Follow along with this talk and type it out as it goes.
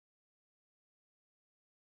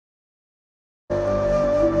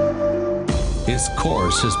His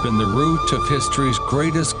course has been the route of history's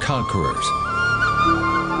greatest conquerors.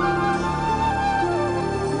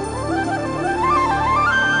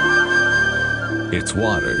 Its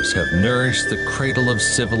waters have nourished the cradle of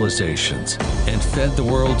civilizations and fed the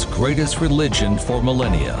world's greatest religion for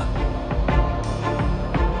millennia.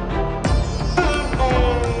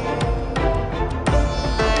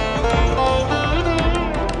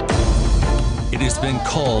 It has been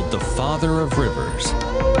called the Father of Rivers.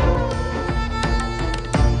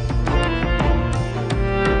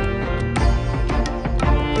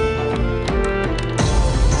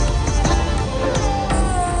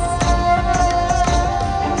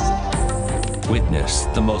 Witness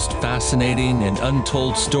the most fascinating and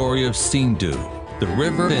untold story of Sindhu, the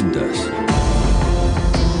River Indus.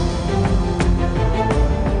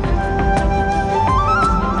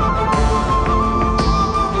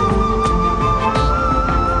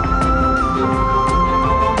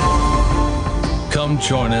 Come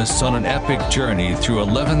join us on an epic journey through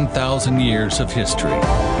 11,000 years of history,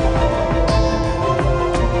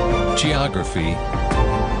 geography,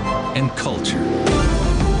 and culture.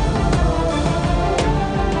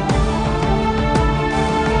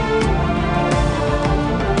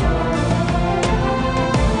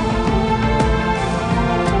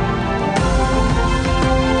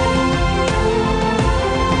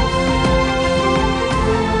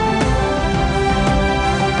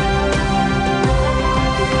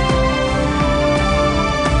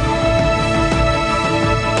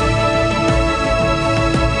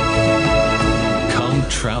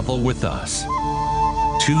 Travel with us,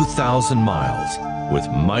 2,000 miles with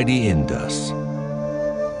mighty Indus.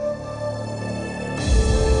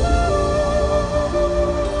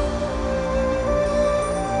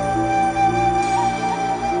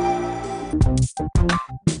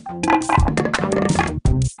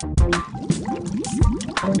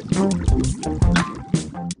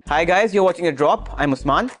 Hi guys, you're watching A Drop. I'm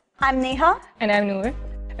Usman. I'm Neha. And I'm Noor.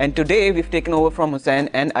 And today we've taken over from Hussain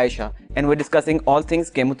and Aisha, and we're discussing all things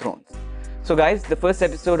Game of Thrones. So guys, the first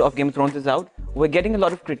episode of Game of Thrones is out. We're getting a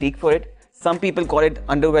lot of critique for it. Some people call it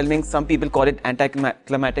underwhelming, some people call it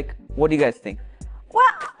anticlimactic. What do you guys think?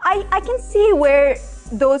 Well, I can see where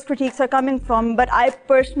those critiques are coming from, but I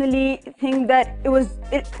personally think that it was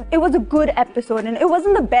a good episode, and it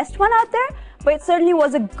wasn't the best one out there, but it certainly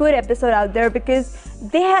was a good episode out there because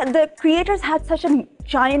the creators had such a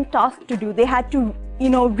giant task to do. They had to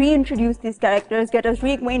reintroduce these characters, get us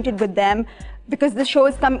reacquainted with them, because the show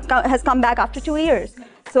has come back after 2 years.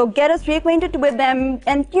 So get us reacquainted with them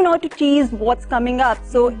and, to tease what's coming up.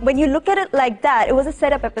 So when you look at it like that, it was a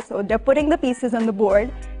setup episode. They're putting the pieces on the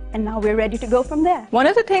board, and now we're ready to go from there. One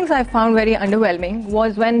of the things I found very underwhelming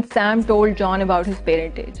was when Sam told Jon about his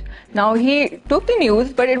parentage. Now, he took the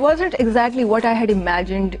news, but it wasn't exactly what I had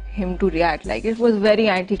imagined him to react like. It was very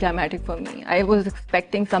anticlimactic for me. I was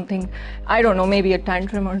expecting something, I don't know, maybe a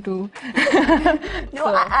tantrum or two. No,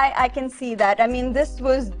 I can see that. I mean, this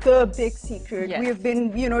was the big secret. Yes. We've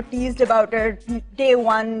been, teased about it day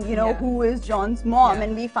one, who is Jon's mom,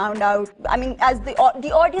 and we found out, I mean, as the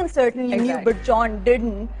audience certainly knew, but Jon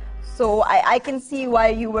didn't. So I can see why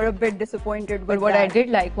you were a bit disappointed with But what that. I did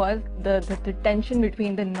like was the tension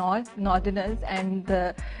between the Northerners and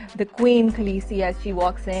the Queen Khaleesi as she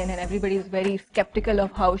walks in, and everybody is very skeptical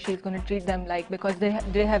of how she's going to treat them, because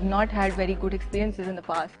they have not had very good experiences in the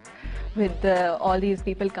past with all these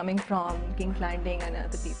people coming from King's Landing and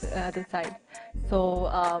other sides. So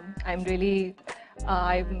I'm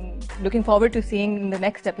looking forward to seeing in the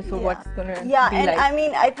next episode what's going to be and like. I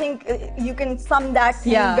mean, I think you can sum that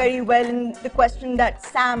theme very well in the question that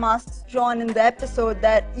Sam asks Jon in the episode,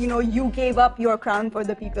 that, you gave up your crown for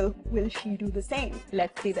the people. Will she do the same?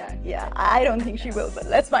 Let's see that. Yeah, I don't think she will, but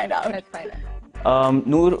let's find out. Let's find out.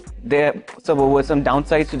 Noor, there were some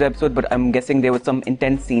downsides to the episode, but I'm guessing there were some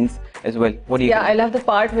intense scenes as well. What do you think? I love the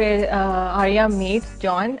part where Arya meets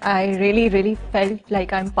Jon. I really felt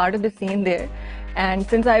like I'm part of the scene there. And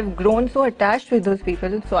since I've grown so attached with those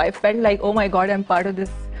people, so I felt like, oh my God, I'm part of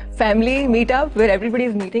this family meetup where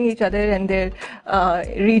everybody's meeting each other and they're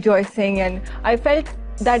rejoicing. And I felt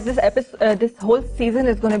that this whole season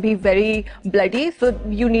is going to be very bloody, so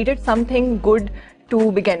you needed something good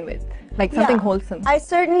to begin with. Like something wholesome. I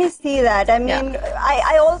certainly see that. I mean,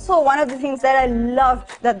 I also, one of the things that I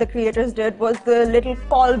loved that the creators did was the little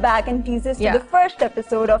callback and teasers to the first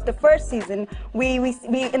episode of the first season. We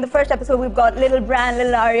in the first episode, we've got little Bran,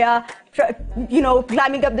 little Arya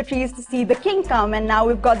climbing up the trees to see the king come, and now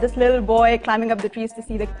we've got this little boy climbing up the trees to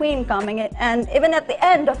see the queen coming. And even at the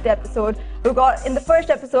end of the episode, we got in the first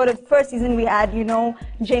episode of the first season, we had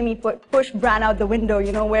Jamie push Bran out the window,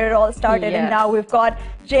 where it all started, and now we've got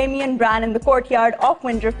Jamie and Bran in the courtyard of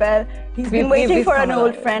Winterfell. He's been waiting for an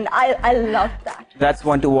old friend. I love that. That's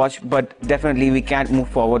one to watch, but definitely we can't move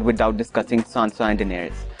forward without discussing Sansa and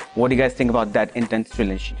Daenerys. What do you guys think about that intense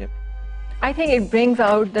relationship? I think it brings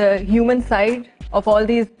out the human side of all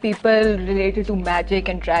these people related to magic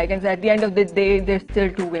and dragons. At the end of the day, they're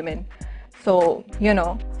still two women. So,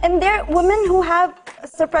 And they're women who have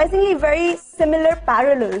surprisingly very similar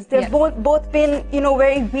parallels. They've both been,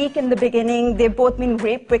 very weak in the beginning. They've both been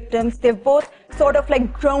rape victims. They've both sort of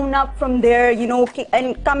like grown up from there,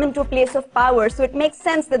 and come into a place of power. So it makes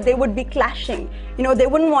sense that they would be clashing. They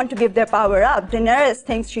wouldn't want to give their power up. Daenerys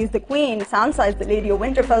thinks she's the queen. Sansa is the lady of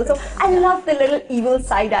Winterfell. So I love the little evil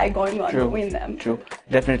side eye going on between them. True,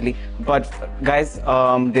 definitely. But guys,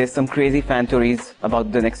 there's some crazy fan theories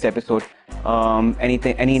about the next episode.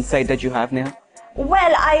 Any insight that you have, Neha?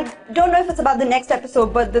 Well, I don't know if it's about the next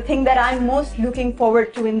episode, but the thing that I'm most looking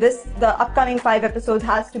forward to in the upcoming 5 episodes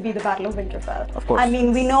has to be the Battle of Winterfell. Of course. I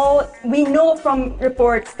mean, we know from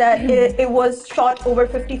reports that it was shot over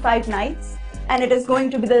 55 nights, and it is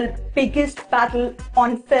going to be the biggest battle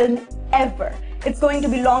on film ever. It's going to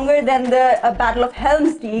be longer than the Battle of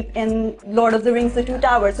Helm's Deep in Lord of the Rings: The Two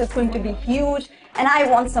Towers. So it's going to be huge, and I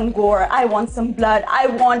want some gore. I want some blood. I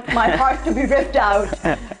want my heart to be ripped out.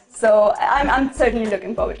 So I'm certainly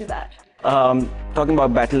looking forward to that. Talking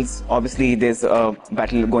about battles, obviously there's a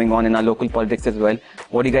battle going on in our local politics as well.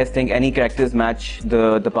 What do you guys think? Any characters match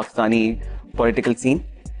the Pakistani political scene?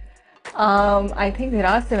 I think there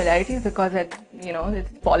are similarities because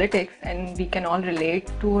it's politics, and we can all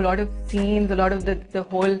relate to a lot of scenes, a lot of the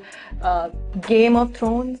whole Game of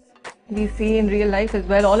Thrones we see in real life as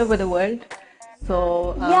well, all over the world.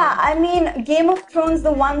 So yeah, I mean, Game of Thrones,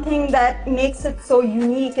 the one thing that makes it so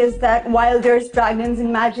unique is that while there's dragons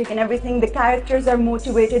and magic and everything, the characters are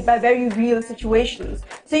motivated by very real situations.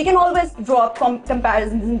 So you can always draw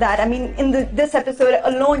comparisons in that. I mean, in this episode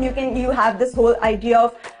alone, you have this whole idea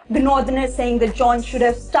of the Northerners saying that Jon should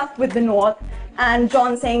have stuck with the North, and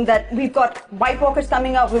Jon saying that we've got White Walkers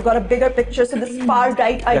coming up, we've got a bigger picture, so this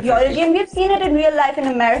far-right ideology, and we've seen it in real life in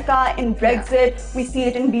America, in Brexit, we see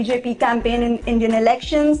it in BJP campaign in Indian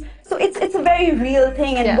elections. So it's a very real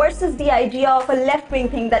thing, and versus the idea of a left-wing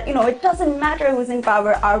thing that, it doesn't matter who's in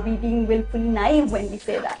power, are we being willfully naive when we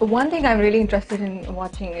say that? One thing I'm really interested in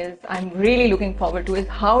watching is, I'm really looking forward to, is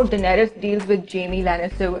how Daenerys deals with Jaime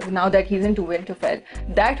Lannister now that he's into Winterfell.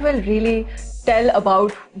 That will really tell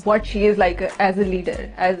about what she is like as a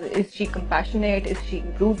leader. Is she compassionate? Is she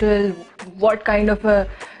brutal? What kind of a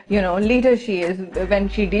leader she is when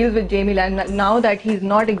she deals with Jaime Lannister, now that he's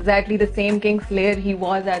not exactly the same Kingslayer he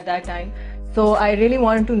was at that time. So I really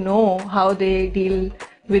want to know how they deal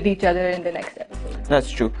with each other in the next episode.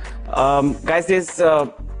 That's true. Guys, there's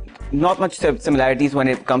not much similarities when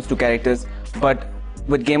it comes to characters, but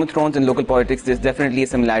with Game of Thrones and local politics, there's definitely a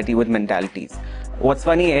similarity with mentalities. What's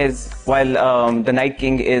funny is, while the Night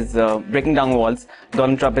King is breaking down walls,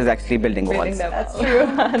 Donald Trump is actually building walls. That's true.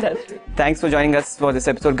 That's true. Thanks for joining us for this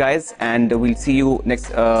episode, guys, and we'll see you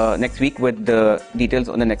next week with the details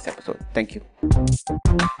on the next episode. Thank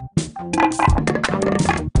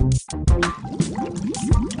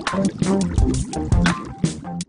you.